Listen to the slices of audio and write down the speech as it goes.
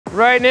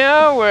Right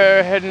now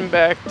we're heading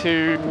back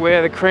to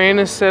where the crane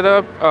is set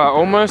up,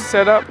 almost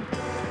set up.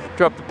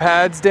 Drop the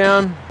pads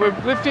down. We're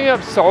lifting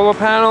up solar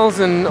panels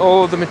and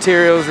all of the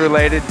materials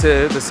related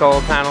to the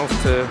solar panels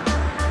to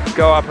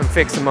go up and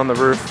fix them on the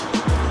roof.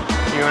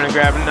 You want to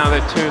grab another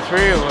 2 or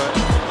 3 or what?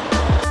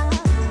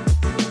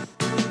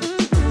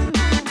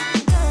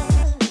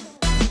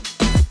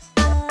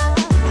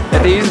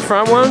 Are these the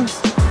front ones?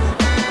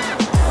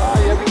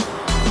 Yeah,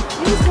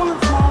 these one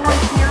small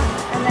ones here,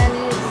 and then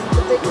is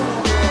the big one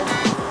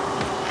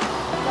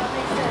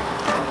over there.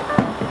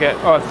 Okay,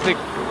 oh, thick.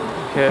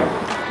 Okay.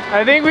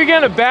 I think we're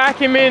gonna back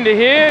him into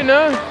here,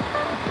 no?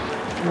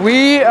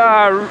 We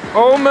are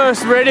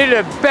almost ready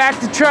to back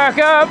the truck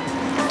up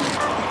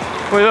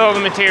with all the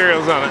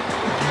materials on it.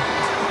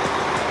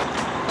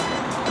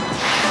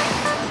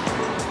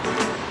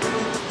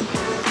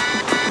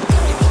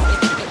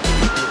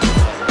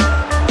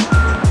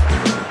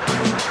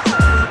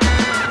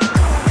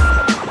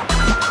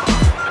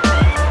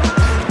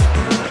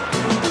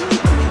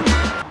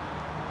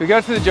 We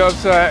got to the job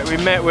site, we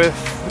met with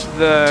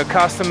the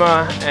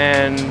customer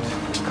and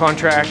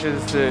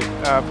contractors that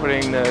are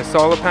putting the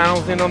solar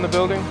panels in on the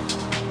building.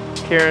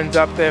 Kieran's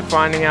up there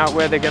finding out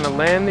where they're going to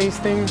land these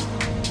things.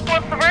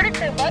 What's the verdict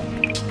there, bud?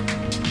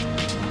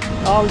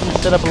 Oh, we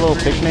just set up a little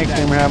picnic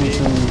and we're having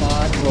some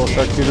little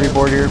charcuterie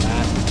board here.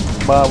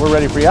 But we're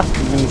ready for you.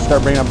 We can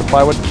start bringing up the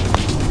plywood.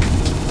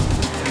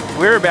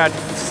 We're about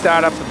to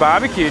start up the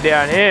barbecue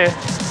down here.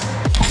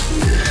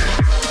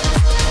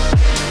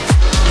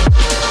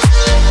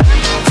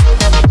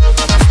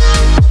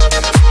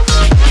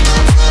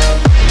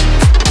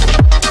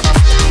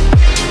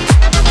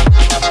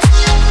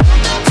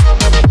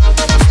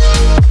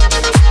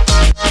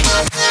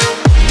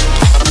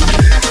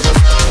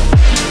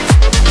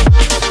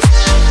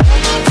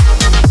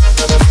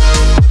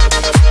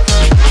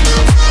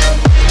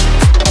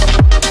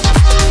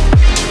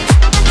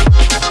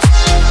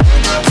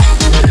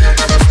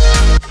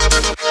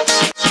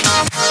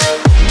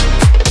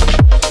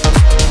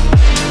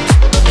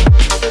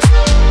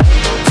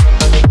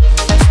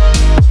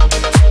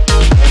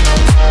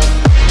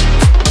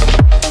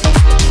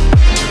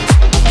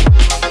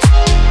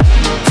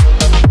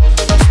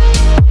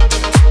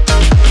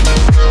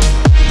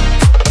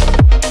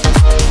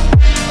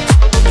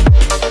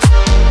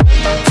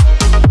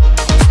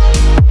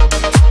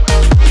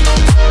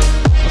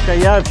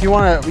 Yeah, if you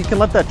want to, we can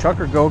let that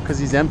trucker go because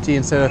he's empty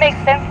instead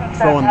of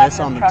throwing this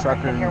on the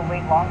trucker.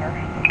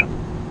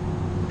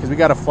 Because we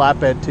got a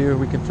flatbed too,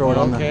 we can throw it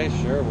on there.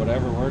 Okay, sure,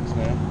 whatever works,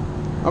 man.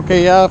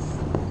 Okay, yeah,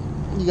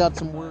 you got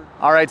some work.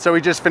 All right, so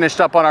we just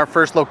finished up on our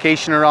first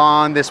location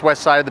on this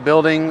west side of the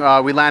building.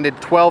 We landed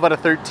 12 out of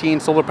 13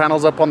 solar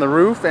panels up on the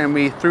roof, and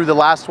we threw the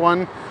last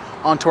one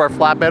onto our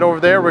flatbed over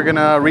there. We're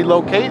gonna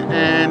relocate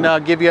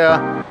and give you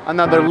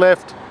another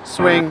lift,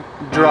 swing,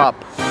 drop.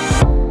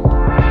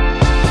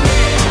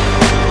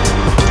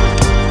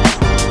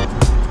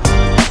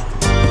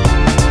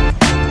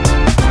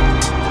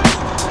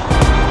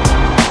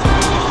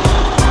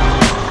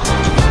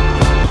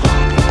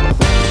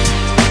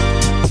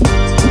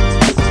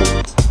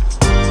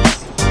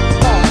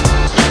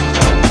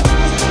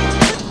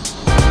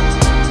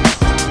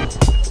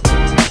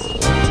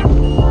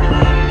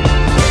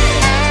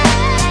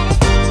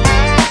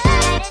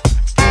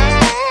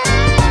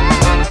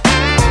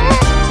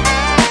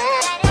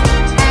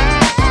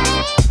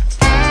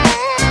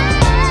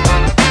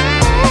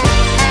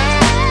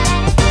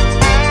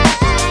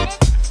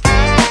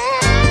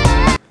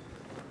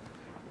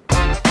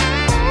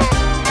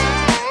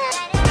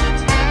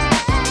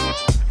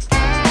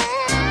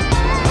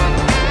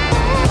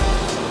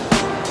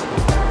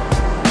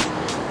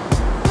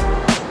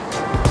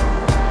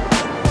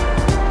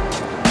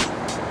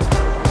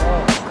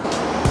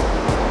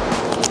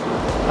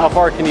 How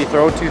far can you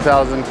throw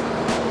 2,000?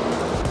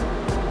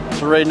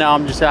 So right now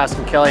I'm just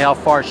asking Kelly how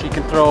far she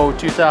can throw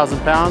 2,000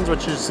 pounds,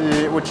 which is the...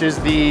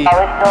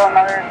 Probably still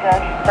another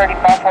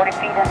 35, 40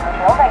 feet in this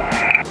building.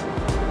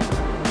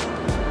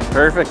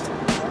 Perfect.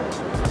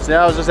 So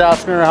yeah, I was just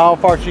asking her how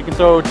far she can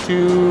throw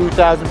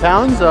 2,000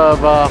 pounds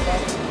of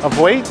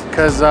weight,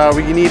 because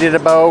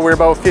we're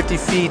about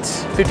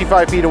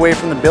 55 feet away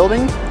from the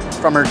building,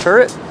 from her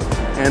turret,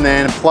 and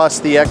then plus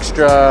the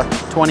extra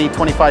 20,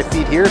 25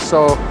 feet here,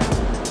 so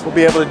we'll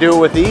be able to do it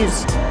with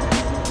ease.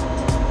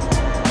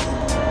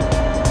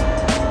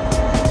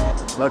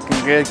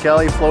 Looking good,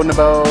 Kelly, floating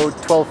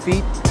about 12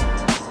 feet.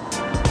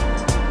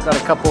 Got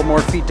a couple more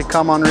feet to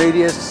come on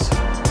radius.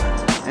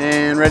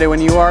 And ready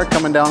when you are,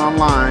 coming down on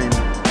line.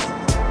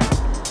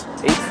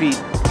 8 feet.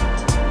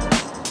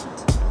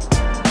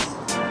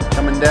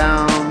 Coming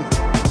down.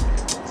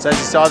 So as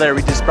you saw there,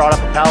 we just brought up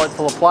a pallet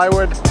full of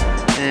plywood,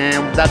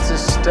 and that's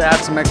just to add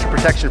some extra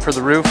protection for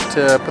the roof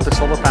to put the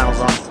solar panels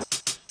on.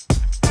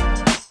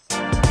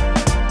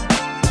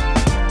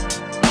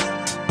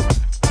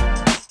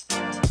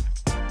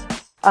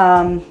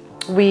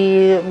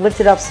 We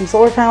lifted up some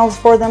solar panels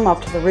for them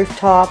up to the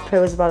rooftop. It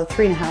was about a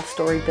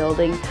 3.5-story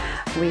building.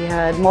 We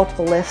had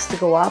multiple lifts to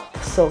go up,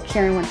 so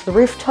Kieran went to the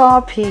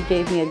rooftop. He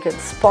gave me a good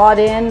spot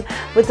in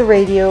with the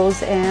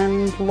radios,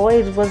 and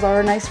Lloyd was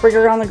our nice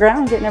rigger on the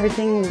ground, getting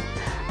everything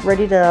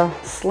ready to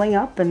sling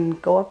up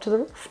and go up to the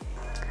roof.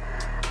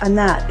 And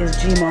that is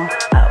GMA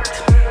out.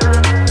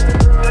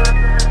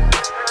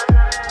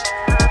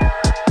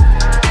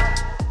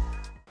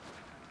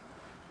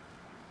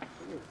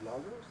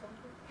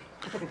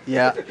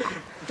 Yeah.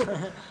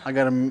 I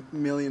got 1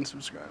 million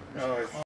subscribers.